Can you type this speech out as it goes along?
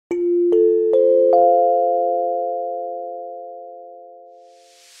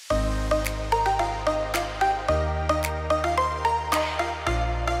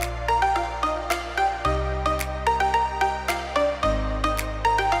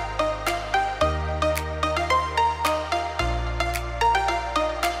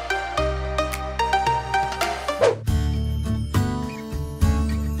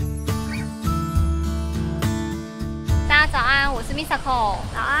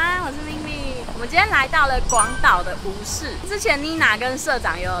安，我是咪咪。我们今天来到了广岛的吴市，之前妮娜跟社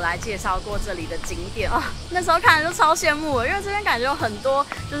长也有来介绍过这里的景点哦。那时候看着就超羡慕的，因为这边感觉有很多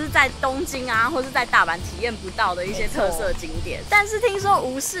就是在东京啊，或是在大阪体验不到的一些特色景点。但是听说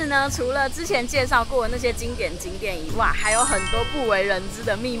吴市呢，除了之前介绍过的那些经典景点以外，还有很多不为人知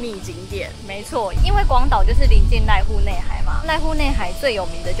的秘密景点。没错，因为广岛就是临近濑户内海嘛，濑户内海最有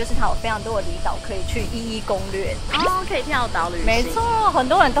名的就是它有非常多的离岛可以去一一攻略哦，可以跳岛旅行。没错，很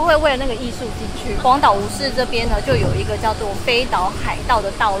多人都会为了那个艺术进去。广岛吴市这边呢，就有一个叫做飞岛海道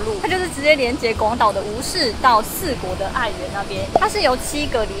的道路，它就是直接连接广岛的吴市到四国的爱媛那边。它是由7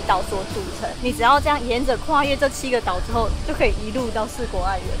个离岛所组成，你只要这样沿着跨越这7个岛之后，就可以一路到四国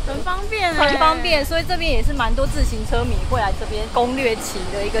爱媛，很方便，很方便。所以这边也是蛮多自行车迷会来这边攻略骑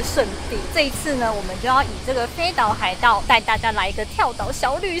的一个圣地。这一次呢，我们就要以这个飞岛海道带大家来一个跳岛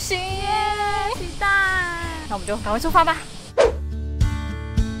小旅行，期待！那我们就赶快出发吧。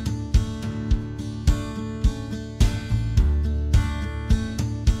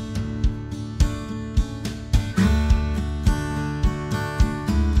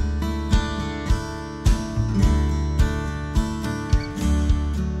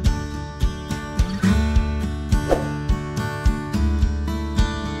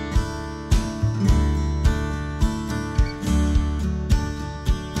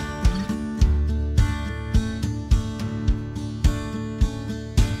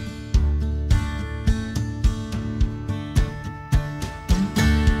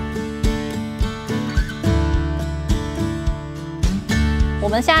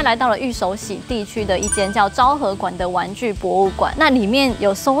我们现在来到了御手洗地区的一间叫昭和馆的玩具博物馆，那里面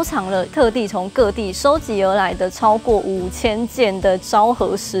有收藏了特地从各地收集而来的超过5000件的昭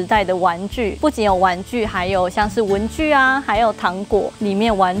和时代的玩具，不仅有玩具，还有像是文具啊，还有糖果，里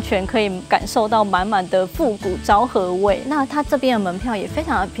面完全可以感受到满满的复古昭和味。那它这边的门票也非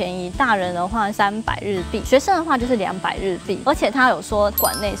常的便宜，大人的话300日币，学生的话就是200日币，而且他有说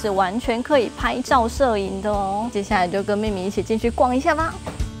馆内是完全可以拍照摄影的哦。接下来就跟咪咪一起进去逛一下吧。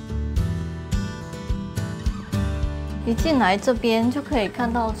一进来这边就可以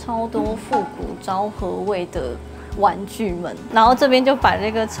看到超多复古昭和味的玩具们，然后这边就摆了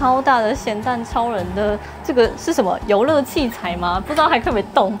一个超大的咸蛋超人的，这个是什么游乐器材吗？不知道还可不可以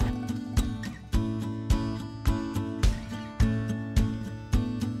动。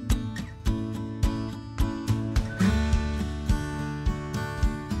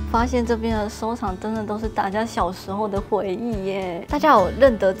发现这边的收藏真的都是大家小时候的回忆耶！大家有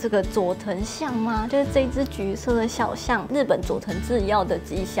认得这个佐藤象吗？就是这只橘色的小象，日本佐藤制药的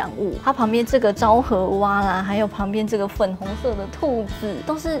吉祥物。它旁边这个昭和蛙啦，还有旁边这个粉红色的兔子，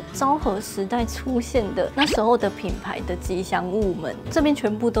都是昭和时代出现的那时候的品牌的吉祥物们。这边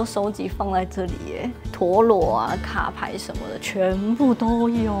全部都收集放在这里耶，陀螺啊、卡牌什么的，全部都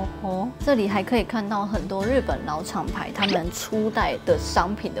有哦。这里还可以看到很多日本老厂牌他们初代的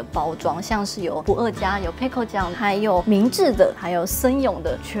商品的包装，像是有不二家、有 Peiko 酱，还有明治的，还有森永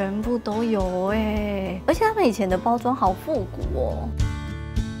的，全部都有哎！而且他们以前的包装好复古哦。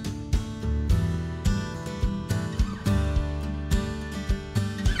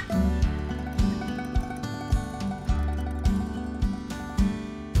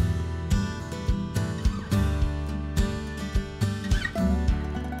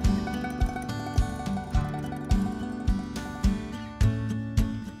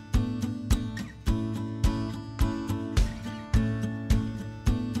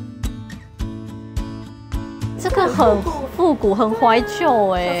这个很复古，很怀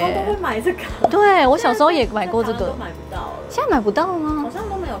旧哎。小时候都会买这个。对，我小时候也买过这个。都买不到了。现在买不到了吗？好像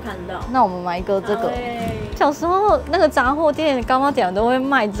都没有看到。那我们买一个这个。小时候那个杂货店、干妈店都会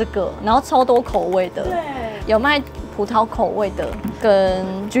卖这个，然后超多口味的。对。有卖葡萄口味的跟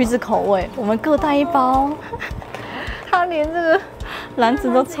橘子口味，我们各带一包。它连这个篮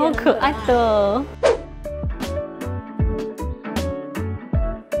子都超可爱的。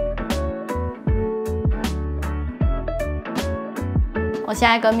我现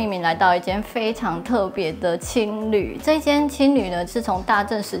在跟咪咪来到一间非常特别的青旅，这一间青旅呢是从大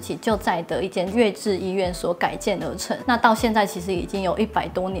正时期就在的一间月制医院所改建而成。那到现在其实已经有100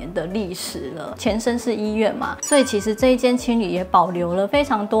多年的历史了，前身是医院嘛，所以其实这一间青旅也保留了非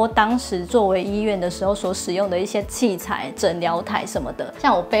常多当时作为医院的时候所使用的一些器材、诊疗台什么的。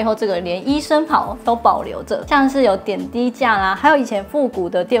像我背后这个连医生袍都保留着，像是有点滴架啦，还有以前复古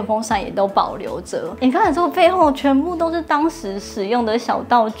的电风扇也都保留着。你看这个背后全部都是当时使用的小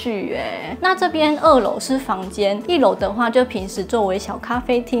道具哎。那这边2楼是房间，1楼的话就平时作为小咖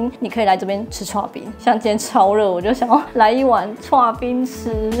啡厅，你可以来这边吃剉冰。像今天超热，我就想要来一碗剉冰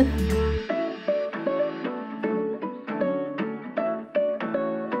吃。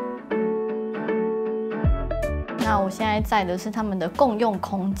那我现在在的是他们的共用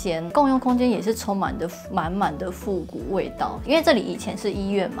空间，共用空间也是充满的满满的复古味道，因为这里以前是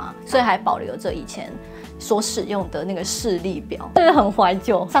医院嘛，所以还保留着以前所使用的那个视力表，就是很怀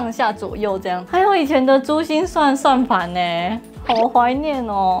旧，上下左右这样，还有以前的珠心算盘呢。好怀念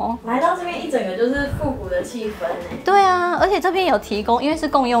哦！来到这边一整个就是复古的气氛呢。对啊，而且这边有提供，因为是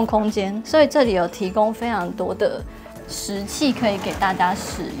共用空间，所以这里有提供非常多的食器可以给大家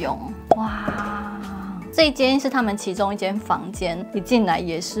使用。哇！这一间是他们其中一间房间，一进来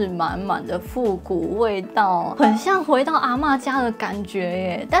也是满满的复古味道，很像回到阿嬷家的感觉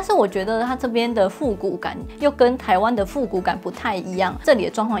耶。但是我觉得它这边的复古感又跟台湾的复古感不太一样，这里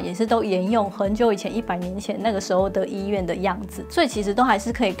的装潢也是都沿用很久以前100年前那个时候的医院的样子，所以其实都还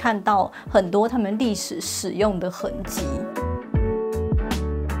是可以看到很多他们历史使用的痕迹。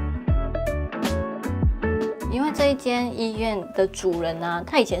因为这一间医院的主人啊，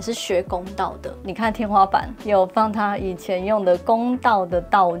他以前是学公道的。你看天花板有放他以前用的公道的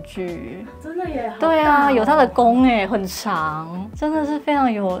道具，真的耶！对啊，有他的弓哎，很长，真的是非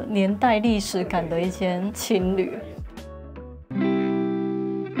常有年代历史感的一间青旅。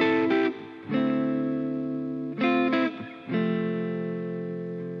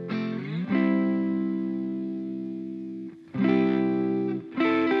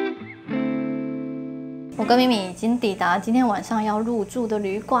我跟咪咪已经抵达今天晚上要入住的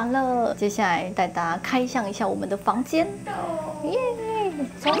旅馆了，接下来带大家开箱一下我们的房间。耶！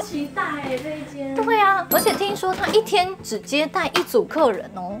超期待耶这一间。对啊，而且听说他一天只接待1组客人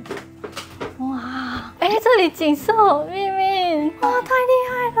哦。哇！哎，这里景色，咪咪，哇，太厉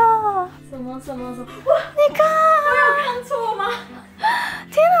害了！什么？哇！你看，我有看错吗？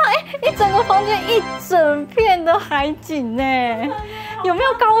天啊！哎，一整个房间一整片的海景呢，有没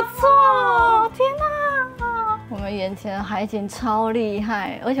有搞错？天哪！我们眼前的海景超厉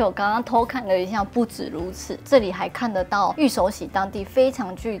害，而且我刚刚偷看了一下，不止如此，这里还看得到御手洗当地非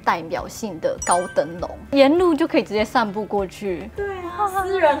常具代表性的高灯笼，沿路就可以直接散步过去。对啊，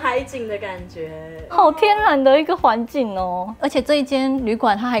私人海景的感觉，好天然的一个环境哦。而且这一间旅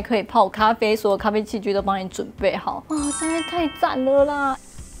馆它还可以泡咖啡，所有咖啡器具都帮你准备好。哇，这边太赞了啦！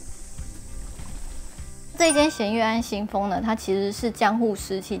这间咸悦安新丰呢，它其实是江户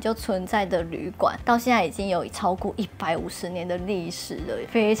时期就存在的旅馆，到现在已经有超过150年的历史了，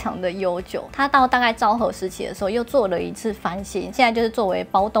非常的悠久。它到大概昭和时期的时候又做了一次翻新，现在就是作为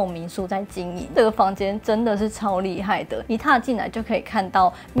包栋民宿在经营。这个房间真的是超厉害的，一踏进来就可以看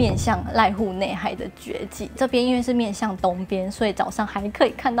到面向濑户内海的绝景。这边因为是面向东边，所以早上还可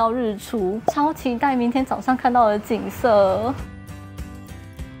以看到日出，超期待明天早上看到的景色。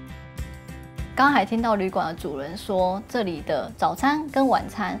刚刚还听到旅馆的主人说，这里的早餐跟晚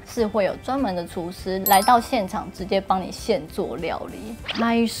餐是会有专门的厨师来到现场，直接帮你现做料理，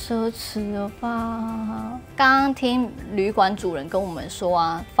太奢侈了吧！刚刚听旅馆主人跟我们说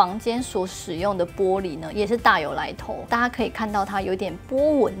啊，房间所使用的玻璃呢，也是大有来头，大家可以看到它有点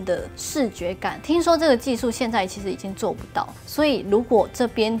波纹的视觉感。听说这个技术现在其实已经做不到，所以如果这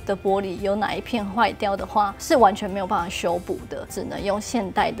边的玻璃有哪一片坏掉的话，是完全没有办法修补的，只能用现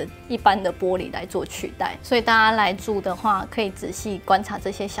代的一般的玻璃来做取代，所以大家来住的话，可以仔细观察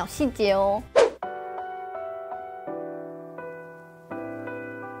这些小细节哦。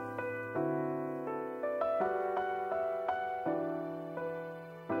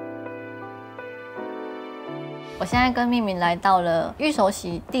我现在跟秘密来到了御手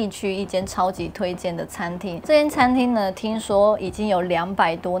洗地区一间超级推荐的餐厅。这间餐厅呢，听说已经有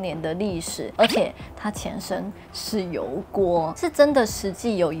200多年的历史，而且它前身是油锅，是真的实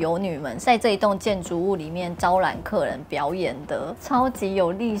际有游女们在这一栋建筑物里面招揽客人表演的，超级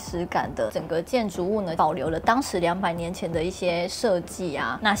有历史感的。整个建筑物呢，保留了当时200年前的一些设计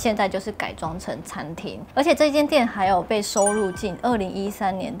啊，那现在就是改装成餐厅，而且这间店还有被收入进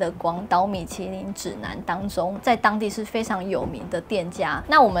2013年的广岛米其林指南当中，在当地是非常有名的店家。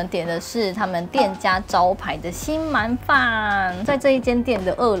那我们点的是他们店家招牌的新鳗饭，在这一间店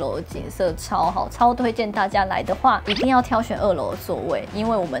的2楼的景色超好，超推荐大家来的话一定要挑选2楼的座位，因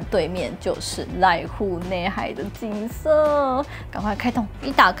为我们对面就是濑户内海的景色。赶快开动，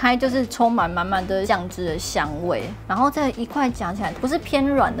一打开就是充满满满的酱汁的香味，然后这一块夹起来不是偏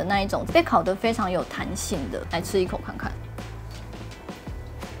软的那一种，被烤得非常有弹性的。来吃一口看看。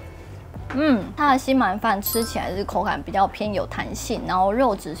它的新鳗饭吃起来是口感比较偏有弹性，然后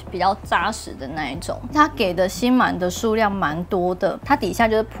肉质是比较扎实的那一种。它给的新鳗的数量蛮多的，它底下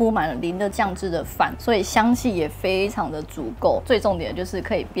就是铺满了淋了酱汁的饭，所以香气也非常的足够。最重点的就是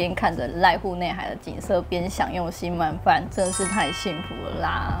可以边看着濑户内海的景色，边享用新鳗饭，真的是太幸福了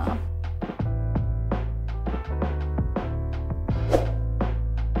啦！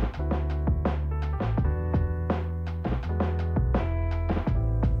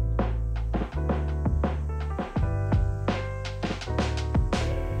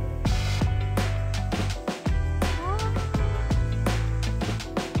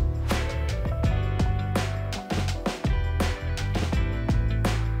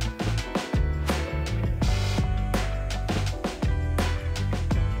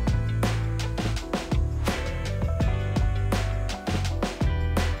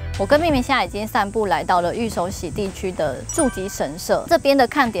我跟秘密现在已经散步来到了御手洗地区的筑吉神社。这边的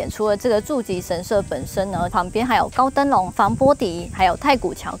看点除了这个筑吉神社本身呢，旁边还有高灯笼、防波堤，还有太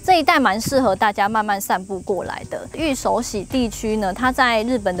古桥，这一带蛮适合大家慢慢散步过来的。御手洗地区呢，它在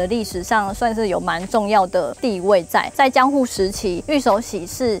日本的历史上算是有蛮重要的地位在江户时期，御手洗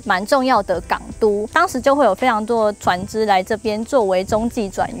是蛮重要的港都，当时就会有非常多的船只来这边作为中继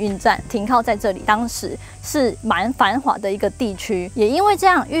转运站，停靠在这里。当时是蛮繁华的一个地区，也因为这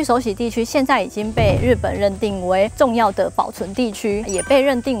样，御手洗地区现在已经被日本认定为重要的保存地区，也被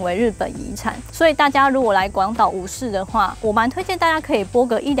认定为日本遗产。所以大家如果来广岛吴市的话，我蛮推荐大家可以拨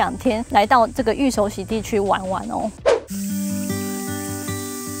个1-2天来到这个御手洗地区玩玩哦。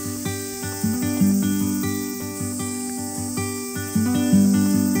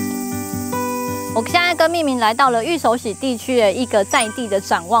我现在跟秘密来到了御手洗地区的一个在地的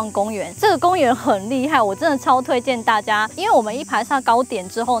展望公园。这个公园很厉害，我真的超推荐大家，因为我们一爬上高点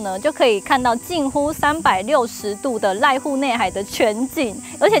之后呢，就可以看到近乎360度的濑户内海的全景，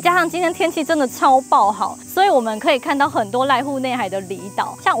而且加上今天天气真的超爆好，所以我们可以看到很多濑户内海的离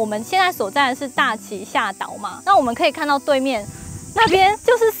岛。像我们现在所在的是大崎下岛嘛，那我们可以看到对面那边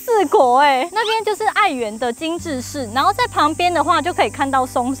就是四国那边就是爱媛的精致市，然后在旁边的话就可以看到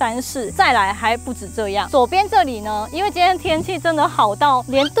松山市，再来还不止这样，左边这里呢，因为今天天气真的好到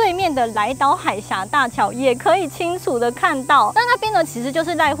连对面的来岛海峡大桥也可以清楚的看到。那边呢其实就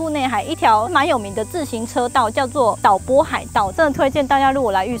是濑户内海一条蛮有名的自行车道，叫做岛波海道，真的推荐大家如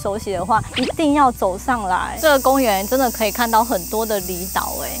果来御手洗的话，一定要走上来。这个公园真的可以看到很多的离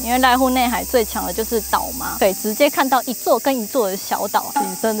岛因为濑户内海最强的就是岛嘛，可以直接看到一座跟一座的小岛，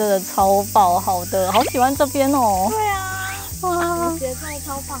景色真的超爆好的，好喜欢这边哦。对啊，哇，节奏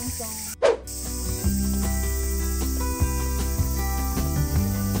超放松。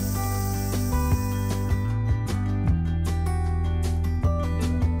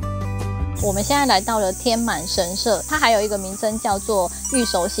我们现在来到了天满神社，它还有一个名称叫做御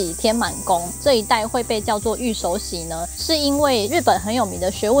手洗天满宫。这一带会被叫做御手洗呢，是因为日本很有名的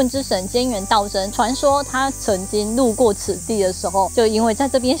学问之神菅原道真，传说他曾经路过此地的时候，就因为在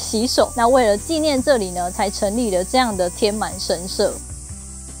这边洗手，那为了纪念这里呢，才成立了这样的天满神社。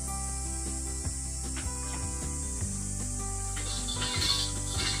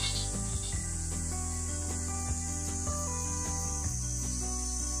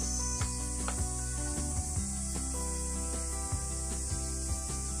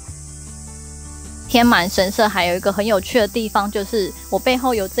天满神社还有一个很有趣的地方，就是我背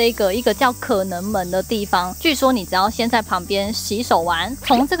后有一个叫可能门的地方。据说你只要先在旁边洗手完，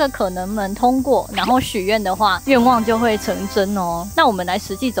从这个可能门通过，然后许愿的话，愿望就会成真哦。那我们来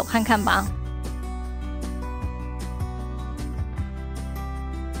实际走看看吧。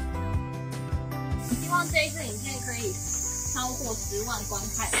希望这一支影片可以超过10万观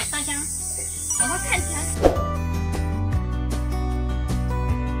看，大家赶快看起来。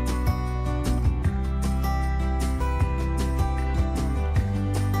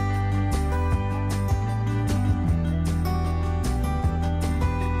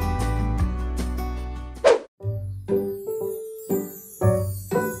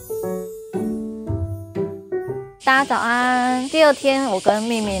大家早安！第二天，我跟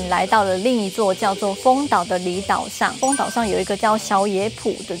秘密来到了另一座叫做丰岛的离岛上。丰岛上有一个叫小野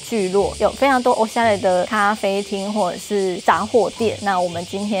浦的聚落，有非常多おしゃれ的咖啡厅或者是杂货店。那我们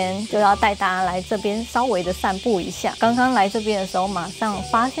今天就要带大家来这边稍微的散步一下。刚刚来这边的时候，马上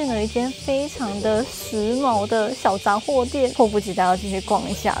发现了一间非常的时髦的小杂货店，迫不及待要进去逛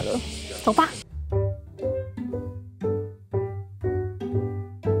一下了。走吧！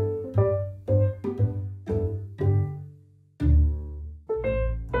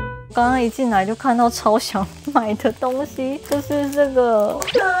刚刚一进来就看到超想买的东西，就是这个，好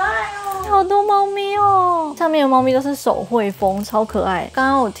可爱哦，好多猫咪哦，上面的猫咪都是手绘风，超可爱。刚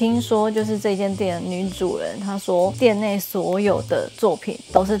刚我听说，就是这间店的女主人，她说店内所有的作品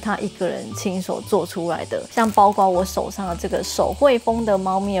都是她一个人亲手做出来的，像包括我手上的这个手绘风的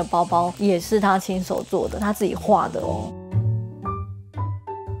猫咪的包包，也是她亲手做的，她自己画的哦。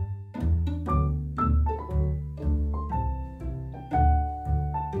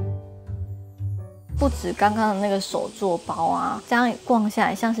不止刚刚的那个手作包啊，这样逛下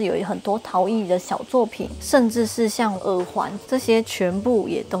来，像是有很多陶艺的小作品，甚至是像耳环，这些全部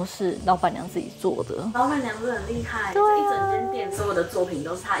也都是老板娘自己做的。老板娘真的很厉害，对啊，一整间店所有的作品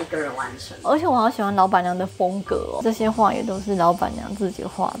都是她一个人完成。而且我好喜欢老板娘的风格哦，这些画也都是老板娘自己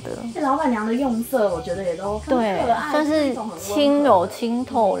画的。老板娘的用色，我觉得也都很可爱，算是轻柔清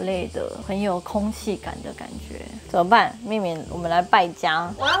透类的，很有空气感的感觉。怎么办？秘密，我们来败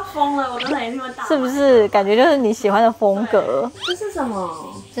家。我要疯了，我真的一定会大。是不是感觉就是你喜欢的风格？这是什么？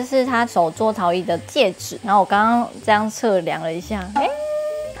这是他手做陶艺的戒指，然后我刚刚这样测量了一下，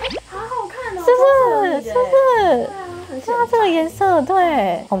好好看哦，是不是？是不是？对啊，这个颜色，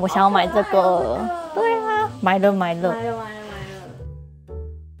对，我想要买这个，对啊，买了。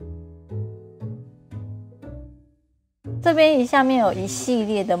这边下面有一系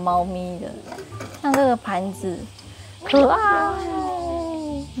列的猫咪的，像这个盘子，可爱。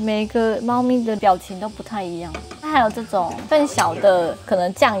每个猫咪的表情都不太一样。还有这种更小的，可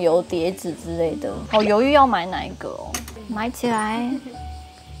能酱油碟子之类的。好犹豫要买哪一个哦，买起来。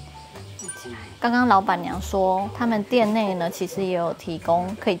刚刚老板娘说，他们店内呢其实也有提供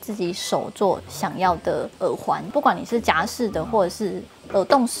可以自己手做想要的耳环，不管你是夹式的或者是耳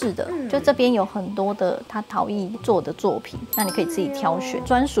洞式的，就这边有很多的他陶艺做的作品，那你可以自己挑选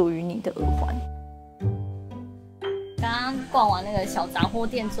专属于你的耳环。刚刚逛完那个小杂货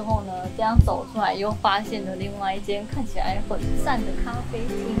店之后呢，这样走出来又发现了另外一间看起来很赞的咖啡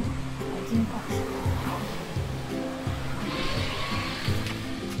厅，我进逛一下。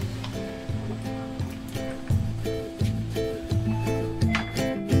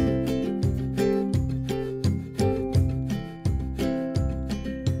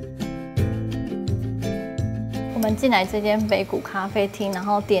我们进来这间北谷咖啡厅，然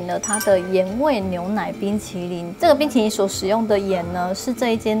后点了它的盐味牛奶冰淇淋。这个冰淇淋所使用的盐呢，是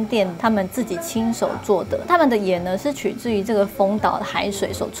这一间店他们自己亲手做的。他们的盐呢，是取自于这个丰岛的海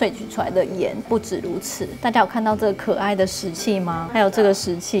水所萃取出来的盐。不止如此，大家有看到这个可爱的石器吗？还有这个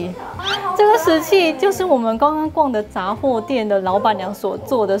石器，这个石器就是我们刚刚逛的杂货店的老板娘所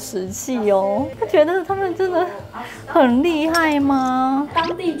做的石器哦。不觉得他们真的很厉害吗？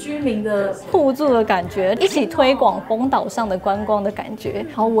当地居民的互助的感觉，一起推广丰岛上的观光的感觉，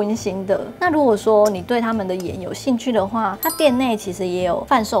好温馨的。那如果说你对他们的盐有兴趣的话，它店内其实也有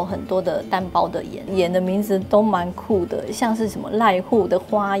贩售很多的单包的盐，盐的名字都蛮酷的，像是什么濑户的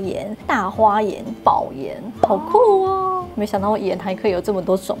花盐、大花盐、宝盐，好酷哦！没想到盐还可以有这么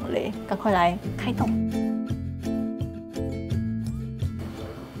多种类，赶快来开动。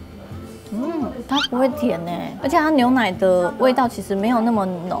它不会甜呢，而且它牛奶的味道其实没有那么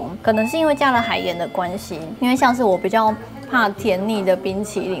浓，可能是因为加了海盐的关系。因为像是我比较怕甜腻的冰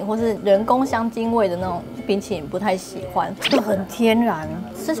淇淋，或是人工香精味的那种冰淇淋不太喜欢，这个很天然，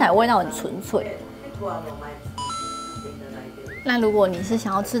吃起来味道很纯粹。那如果你是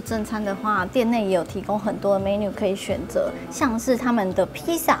想要吃正餐的话，店内也有提供很多的 menu 可以选择，像是他们的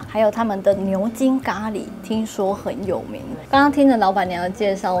披萨，还有他们的牛筋咖喱，听说很有名。刚刚听了老板娘的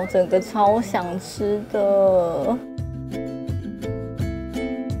介绍，我整个超想吃的。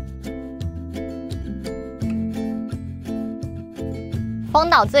丰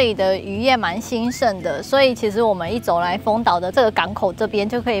岛这里的渔业蛮兴盛的，所以其实我们一走来丰岛的这个港口这边，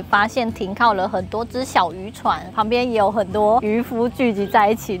就可以发现停靠了很多只小渔船，旁边也有很多渔夫聚集在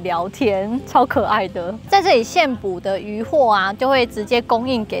一起聊天，超可爱的。在这里现捕的渔获啊，就会直接供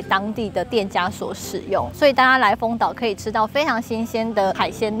应给当地的店家所使用，所以大家来丰岛可以吃到非常新鲜的海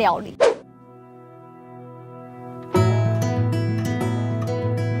鲜料理。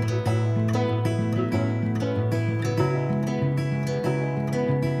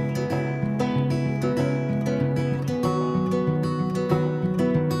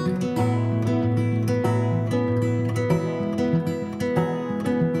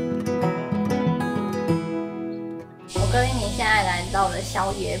到了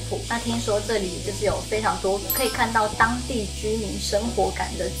宵夜铺，那听说这里就是有非常多可以看到当地居民生活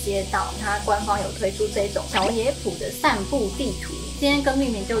感的街道，它官方有推出这种宵夜铺的散步地图。今天跟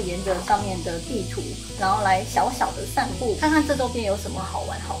命名就沿着上面的地图，然后来小小的散步，看看这周边有什么好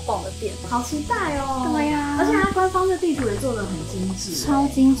玩好逛的店。好期待哦！对呀，而且它官方的地图也做得很精致，超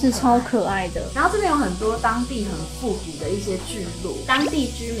精致、超可爱的。然后这边有很多当地很复古的一些聚落，当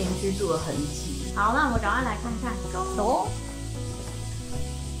地居民居住的痕迹。好，那我们赶快来看看。走。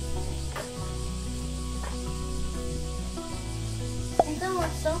这么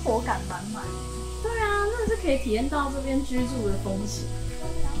生活感满满。对啊，真的是可以体验到这边居住的风情。对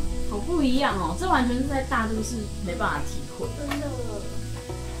啊，好不一样哦，这完全是在大都市没办法体会。真的。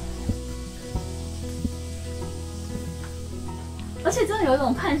而且真的有一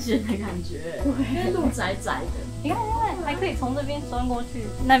种探险的感觉，因为路窄窄的。你看，还可以从这边钻过去，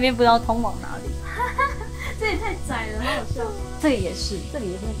那边不知道通往哪里。这也太窄了，好好笑。这里也是可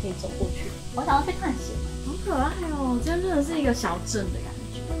以走过去。我想要去探险。好可爱哦！今天真的是一个小镇的感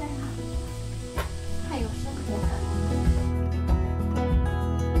觉，对啊，太有生活感了。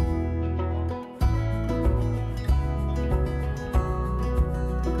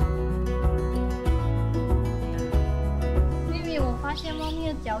咪咪，我发现猫咪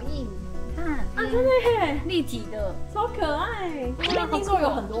的脚印，看，看啊，真的耶，立体的，超可爱。这边听说有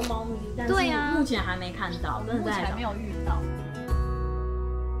很多猫咪，但是目前还没看到，真的在还没有遇到。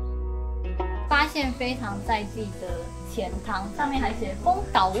发现非常在地的钱汤，上面还写丰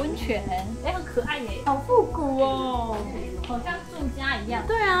岛温泉，哎，很可爱耶，好复古哦，好像住家一样。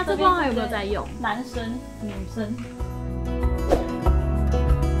对啊，这不知道还有没有在用？男生、女生。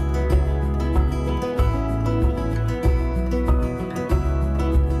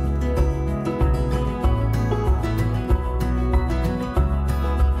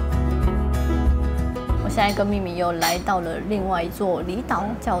现在跟咪咪又来到了另外一座离岛，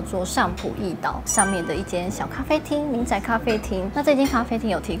叫做上浦驿岛上面的一间小咖啡厅，民宅咖啡厅。那这间咖啡厅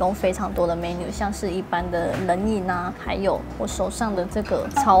有提供非常多的 menu， 像是一般的冷饮啊，还有我手上的这个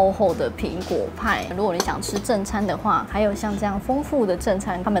超厚的苹果派。如果你想吃正餐的话，还有像这样丰富的正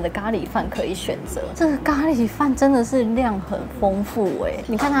餐，他们的咖喱饭可以选择。这个咖喱饭真的是量很丰富哎，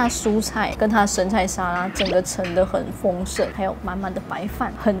你看它的蔬菜跟它的生菜沙拉，整个盛得很丰盛，还有满满的白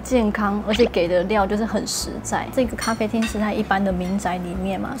饭，很健康，而且给的料就是很实在。这个咖啡厅是在一般的民宅里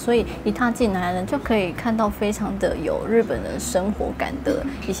面嘛，所以一踏进来呢，就可以看到非常的有日本人生活感的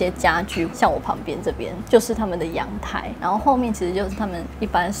一些家具。像我旁边这边就是他们的阳台，然后后面其实就是他们一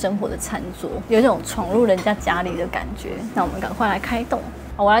般生活的餐桌，有一种闯入人家家里的感觉。那我们赶快来开动，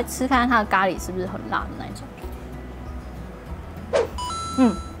我来吃看看它的咖喱是不是很辣的那种。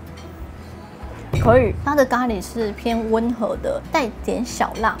可以，它的咖喱是偏温和的，带点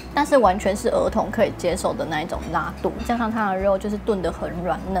小辣，但是完全是儿童可以接受的那一种辣度。加上它的肉就是炖得很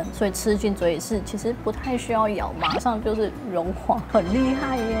软嫩，所以吃进嘴里是其实不太需要咬，马上就是融化，很厉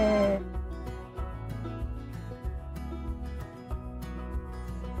害耶。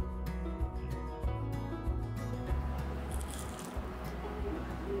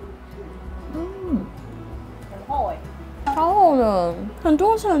很厚哎，超厚的，很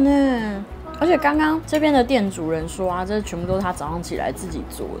多层哎。而且刚刚这边的店主人说啊，这全部都是他早上起来自己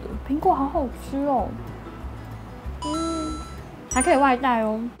做的。苹果好好吃哦，还可以外带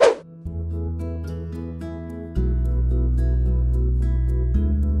哦。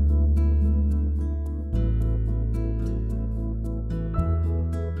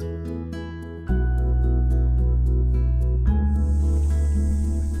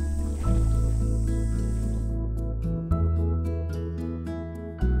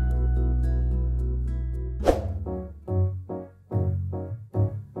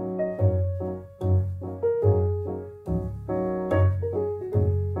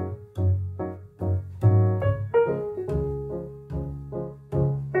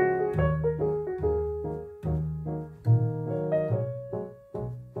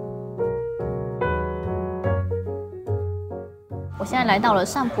我现在来到了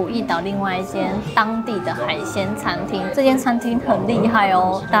上浦驿岛另外一间当地的海鲜餐厅，这间餐厅很厉害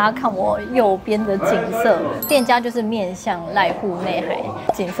哦。大家看我右边的景色，店家就是面向濑户内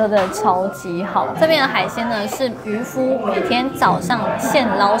海，景色真的超级好。这边的海鲜呢是渔夫每天早上现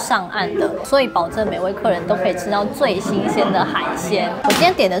捞上岸的，所以保证每位客人都可以吃到最新鲜的海鲜。我今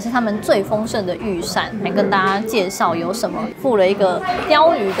天点的是他们最丰盛的御膳，来跟大家介绍有什么。附了一个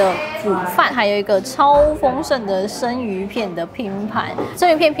鲷鱼的腐饭，还有一个超丰盛的生鱼片的拼盘。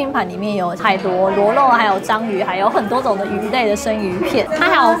生鱼片拼盘里面有海螺、螺肉，还有章鱼，还有很多种的鱼类的生鱼片。它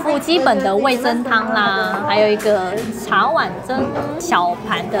还有附基本的味噌汤啦，还有一个茶碗蒸、小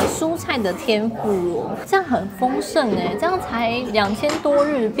盘的蔬菜的天妇罗，这样很丰盛哎，这样才2000多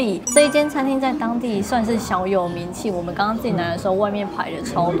日币。这一间餐厅在当地算是小有名气，我们刚刚进来的时候，外面排了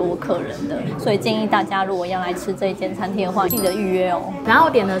超多客人的，所以建议大家如果要来吃这一间餐厅的话，记得预约哦。然后我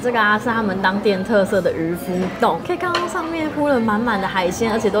点的这个啊，是他们当店特色的渔夫冻，可以看到上面铺了满满的海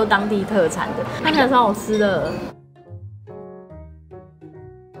鲜，而且都是当地特产的，看起来超好吃的。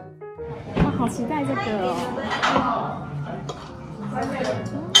哇，好期待这个哦！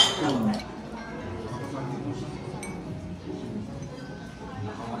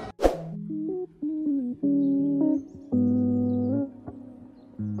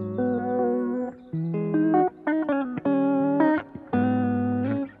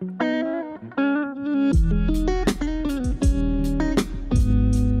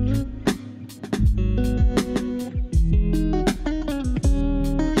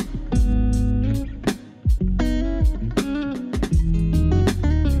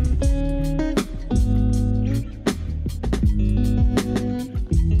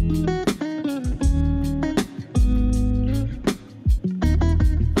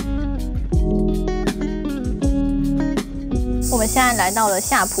来到了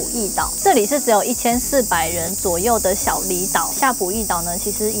夏普义岛，这里是只有1400人左右的小离岛。夏普义岛呢，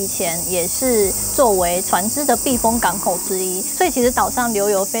其实以前也是作为船只的避风港口之一，所以其实岛上留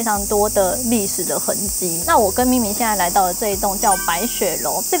有非常多的历史的痕迹。那我跟咪咪现在来到了这一栋叫白雪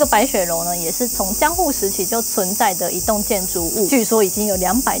楼，这个白雪楼呢，也是从江户时期就存在的一栋建筑物，据说已经有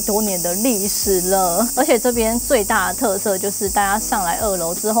200多年的历史了。而且这边最大的特色就是大家上来2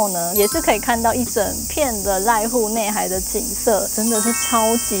楼之后呢，也是可以看到一整片的濑户内海的景色，真的是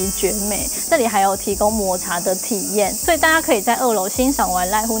超级绝美。这里还有提供抹茶的体验，所以大家可以在2楼欣赏完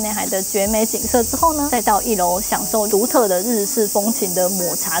濑户内海的绝美景色之后呢，再到1楼享受独特的日式风情的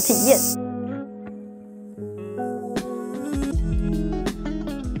抹茶体验。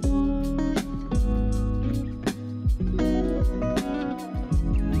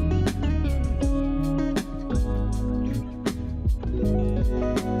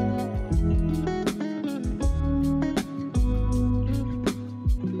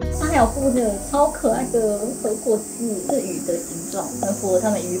还有附这个超可爱的和果子，是鱼的形状，很符合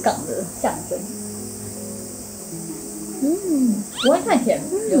他们渔港的象征。不会太甜，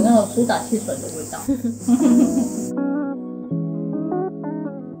有那种苏打汽水的味道。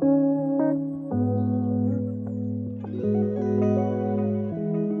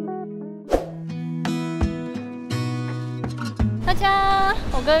大家，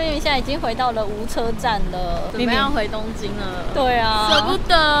我跟咪咪现在已经回到了吴车站了，准备要回东京了。对啊，舍不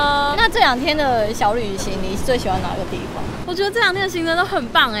得。那这2天的小旅行，你最喜欢哪个地方？我觉得这2天的行程都很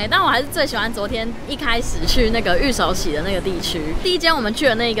棒哎，但我还是最喜欢昨天一开始去那个御手洗的那个地区。第一间我们去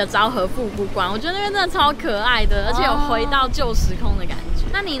的那个昭和复古馆，我觉得那边真的超可爱的，而且有回到旧时空的感觉。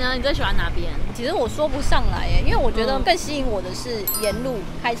那你呢？你最喜欢哪边？其实我说不上来耶，因为我觉得更吸引我的是沿路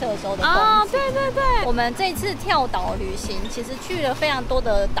开车的时候的风景。哦，对对对，我们这次跳岛旅行，其实去了非常多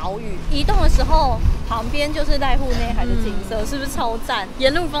的岛屿，移动的时候旁边就是濑户内海的景色，是不是超赞？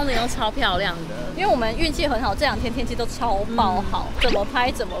沿路风景都超漂亮的。因为我们运气很好，这2天天气都超爆好，怎么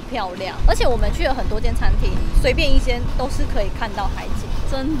拍怎么漂亮。而且我们去了很多间餐厅，随便一间都是可以看到海景。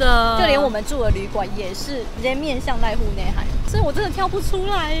真的，就连我们住的旅馆也是直接面向濑户内海，所以我真的挑不出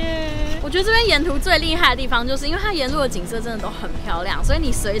来耶。我觉得这边沿途最厉害的地方，就是因为它沿路的景色真的都很漂亮，所以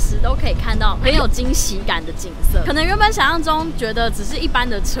你随时都可以看到很有惊喜感的景色。可能原本想象中觉得只是一般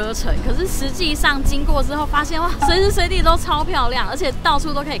的车程，可是实际上经过之后发现，哇，随时随地都超漂亮，而且到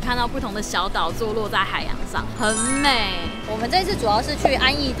处都可以看到不同的小岛坐落在海洋上，很美。我们这次主要是去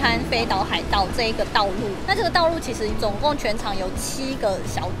安艺滩飞岛海道这一个道路，那这个道路其实总共全长有7个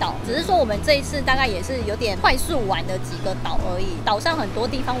小岛，只是说我们这一次大概也是有点快速玩的几个岛而已。岛上很多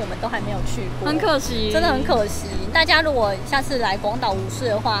地方我们都还没有去过，很可惜，真的很可惜。大家如果下次来广岛吴市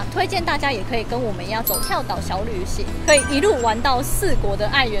的话，推荐大家也可以跟我们一样走跳岛小旅行，可以一路玩到4国的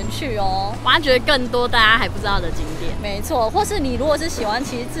爱媛去哦，挖掘更多大家还不知道的景点。没错，或是你如果是喜欢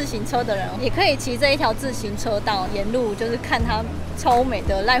骑自行车的人，也可以骑这一条自行车道，沿路就是看它超美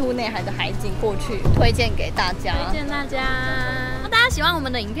的濑户内海的海景过去，推荐给大家。推荐大家。大家喜欢我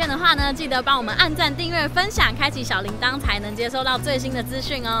们的影片的话呢，记得帮我们按赞、订阅、分享，开启小铃铛，才能接收到最新的资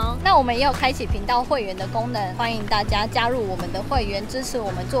讯哦。那我们也有开启频道会员的功能，欢迎大家加入我们的会员，支持我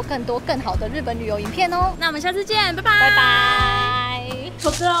们做更多更好的日本旅游影片哦。那我们下次见，拜拜。拜拜。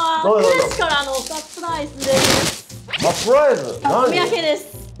こちらはクレスからのサプライズです。サプライズ？お土産です。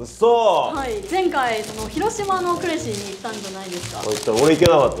嘘。はい、前回広島のクレシに行ったんじゃないですか。俺行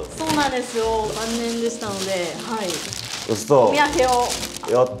けなかった。そうなんですよ。残念でしたので、はい。嘘。お土産を。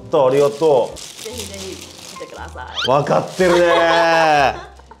やった、ありがとう。ぜひぜひ見てください。分かってるね。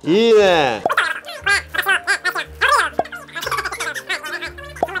いいね。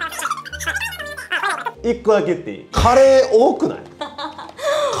1個だけ言っていい？カレー多くない？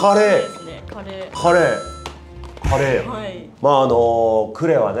カレー。ですね、カレー。カレー。カレー。はい。まあク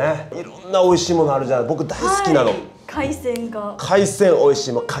レはね、いろんな美味しいものあるじゃん。僕大好きなの。はい、海鮮が。海鮮美味し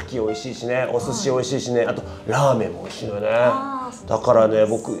い、もう牡蠣美味しいしね、お寿司美味しいしね、あとラーメンも美味しいのよね。だからね、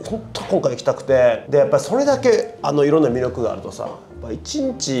僕本当今回行きたくて、でやっぱりそれだけいろんな魅力があるとさ、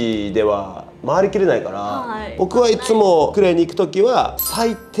1日では回りきれないから、はい、僕はいつもクレに行く時は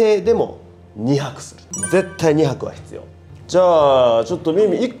最低でも2泊する。絶対2泊は必要。じゃあちょっとミ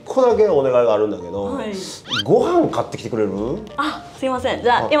ミ1個だけお願いがあるんだけど、はい、ご飯買ってきてくれる？あ、すいません。じ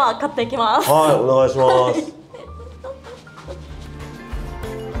ゃあ今買ってきます。はい、お願いします。